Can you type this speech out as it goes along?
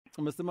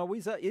Mr.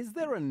 Mawisa, is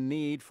there a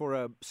need for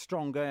a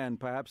stronger and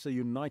perhaps a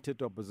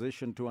united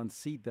opposition to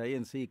unseat the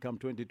ANC come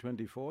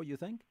 2024, you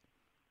think?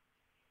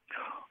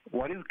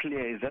 What is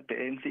clear is that the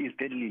ANC is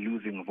steadily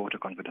losing voter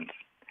confidence.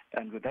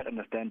 And with that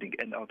understanding,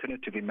 an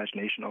alternative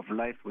imagination of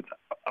life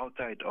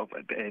outside of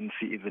the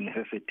ANC is a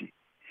necessity.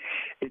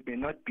 It may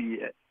not be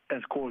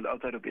as cold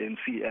outside of the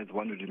ANC as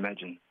one would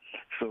imagine.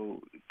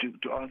 So to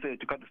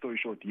cut the story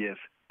short, yes,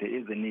 there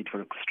is a need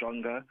for a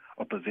stronger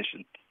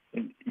opposition,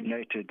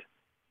 united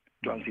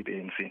to unseat the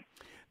ANC.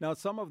 Now,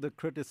 some of the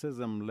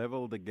criticism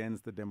leveled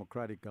against the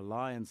Democratic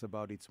Alliance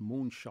about its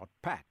moonshot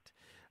pact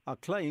are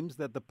claims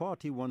that the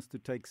party wants to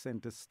take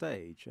center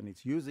stage and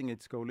it's using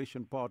its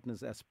coalition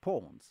partners as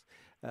pawns.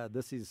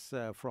 This is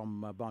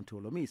from Bantu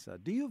Holomisa.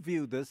 Do you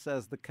view this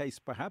as the case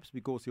perhaps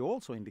because you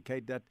also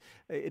indicate that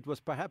it was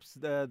perhaps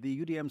the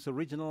UDM's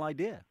original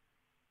idea?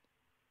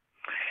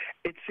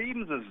 It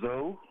seems as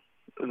though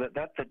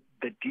that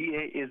the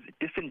DA is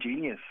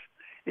disingenuous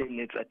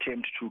in its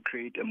attempt to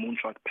create a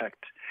moonshot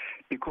pact,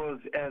 because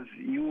as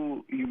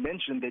you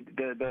mentioned, that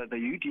the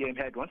UDM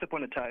had once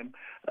upon a time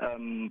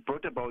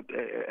brought about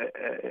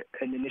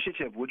an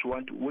initiative which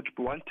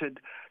wanted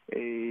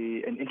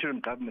an interim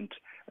government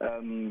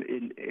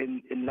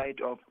in light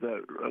of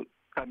the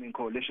coming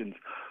coalitions,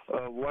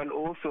 while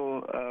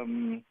also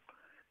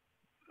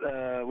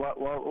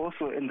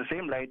in the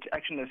same light,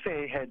 Action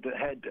SA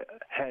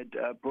had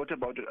brought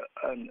about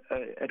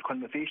a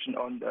conversation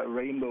on the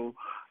Rainbow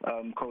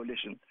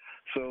Coalition.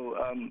 So,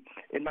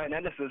 in my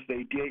analysis, the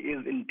idea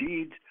is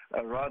indeed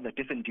rather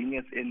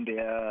disingenuous in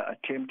their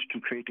attempt to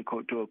create a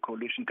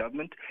coalition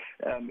government,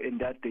 in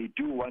that they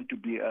do want to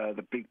be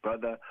the big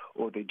brother,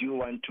 or they do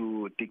want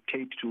to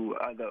dictate to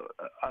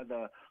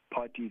other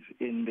parties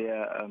in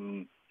their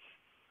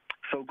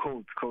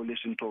so-called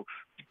coalition talks.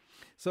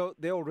 So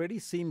there already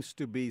seems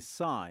to be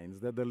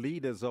signs that the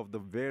leaders of the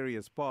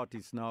various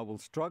parties now will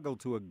struggle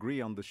to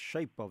agree on the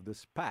shape of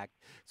this pact.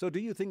 So do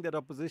you think that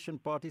opposition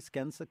parties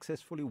can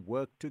successfully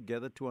work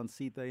together to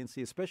unseat the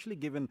ANC, especially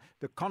given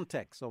the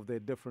context of their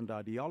different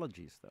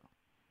ideologies, though?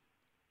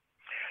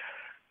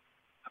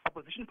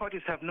 Opposition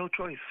parties have no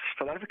choice.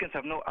 South Africans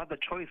have no other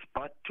choice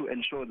but to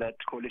ensure that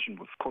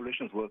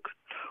coalitions work.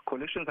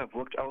 Coalitions have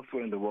worked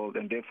elsewhere in the world,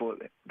 and therefore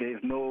there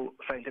is no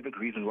scientific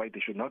reason why they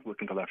should not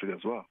work in South Africa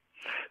as well.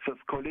 So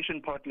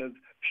coalition partners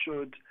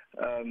should,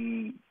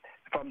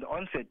 from the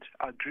onset,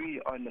 agree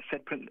on a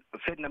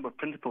set number of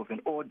principles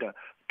in order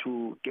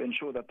to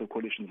ensure that the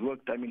coalitions work.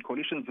 I mean,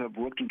 coalitions have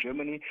worked in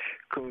Germany,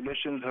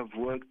 coalitions have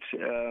worked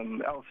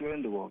elsewhere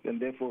in the world, and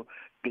therefore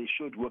they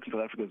should work in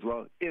South Africa as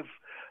well. If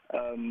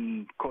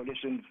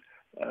coalition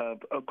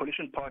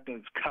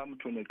partners come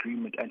to an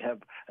agreement and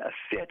have a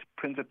set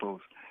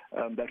principles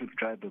that will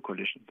drive the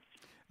coalition.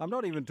 I'm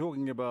not even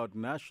talking about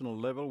national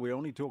level. We're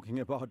only talking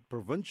about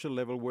provincial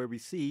level, where we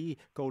see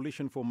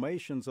coalition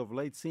formations of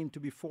late seem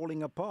to be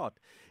falling apart.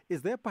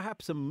 Is there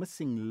perhaps a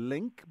missing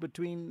link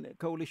between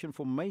coalition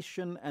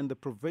formation and the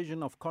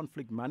provision of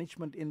conflict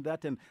management in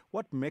that? And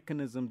what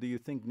mechanism do you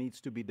think needs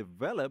to be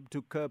developed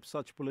to curb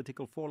such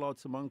political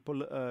fallouts among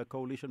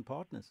coalition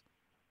partners?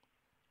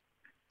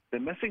 The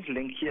missing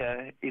link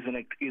here is an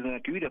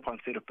agreed upon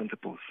set of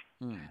principles,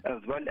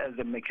 as well as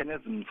the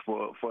mechanisms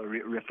for a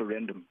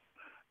referendum.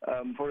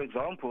 For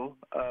example,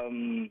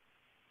 the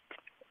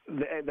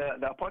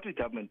apartheid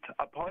government,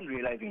 upon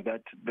realizing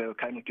that they were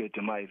coming to a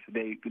demise,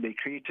 they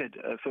created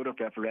a sort of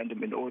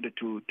referendum in order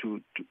to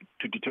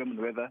determine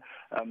whether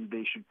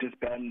they should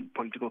disband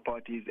political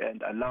parties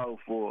and allow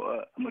for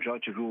a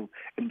majority rule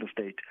in the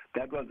state.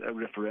 That was a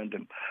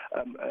referendum.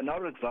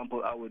 Another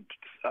example I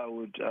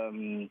would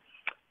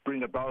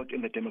bring about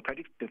in the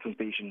democratic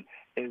dispensation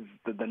is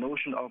the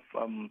notion of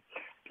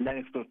land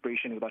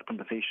expropriation without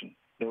compensation.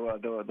 There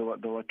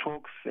were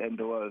talks and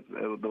there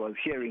was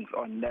hearings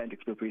on land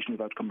expropriation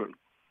without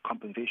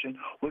compensation,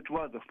 which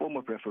was a form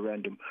of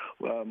referendum,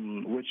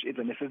 which is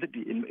a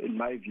necessity in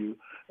my view,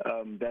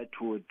 that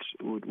would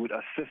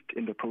assist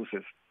in the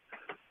process.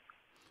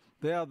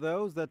 There are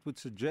those that would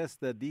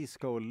suggest that these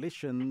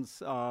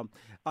coalitions are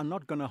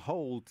not going to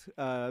hold,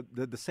 that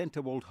the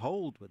centre won't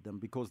hold with them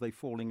because they're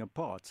falling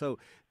apart. So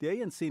the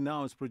ANC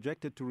now is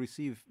projected to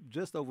receive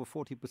just over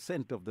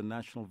 40% of the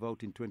national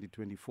vote in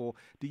 2024.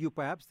 Do you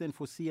perhaps then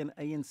foresee an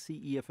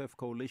ANC-EFF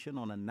coalition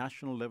on a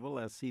national level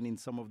as seen in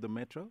some of the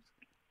metros?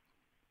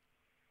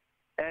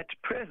 At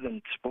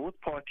present, both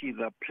parties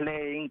are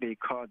playing their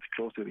cards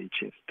close to their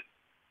chest.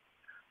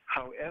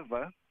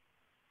 However,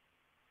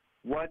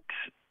 what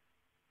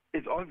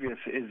is obvious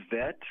is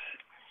that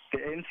the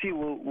ANC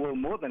will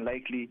more than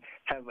likely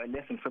have a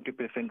less than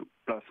 50%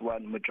 plus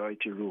one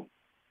majority rule.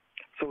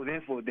 So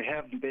therefore, they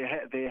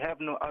have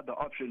no other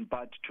option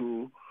but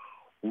to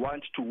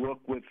want to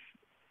work with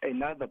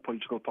another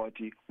political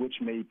party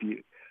which may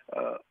be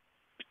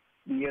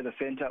near the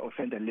center or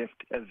center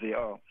left as they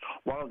are.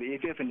 While the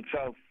EFF in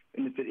itself,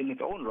 in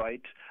its own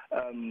right,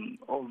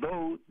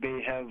 although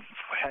they have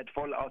had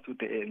fallouts with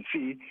the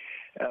ANC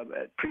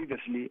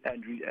previously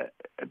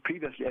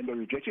and were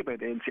rejected by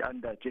the ANC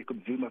under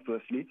Jacob Zuma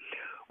firstly,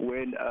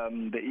 when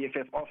the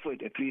EFF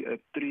offered a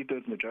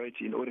three-thirds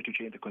majority in order to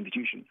change the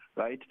constitution,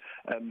 right?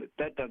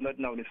 That does not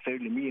now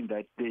necessarily mean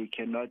that they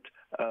cannot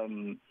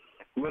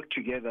work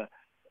together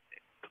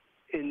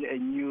in a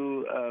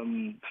new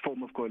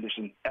form of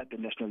coalition at the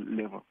national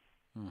level.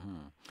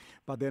 Mm-hmm.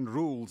 But then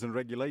rules and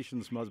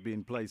regulations must be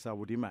in place, I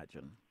would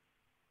imagine.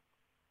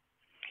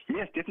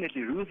 Yes,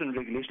 definitely. Rules and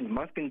regulations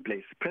must be in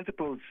place.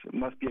 Principles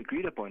must be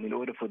agreed upon in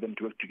order for them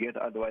to work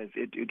together. Otherwise,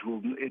 it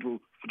will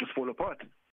just fall apart.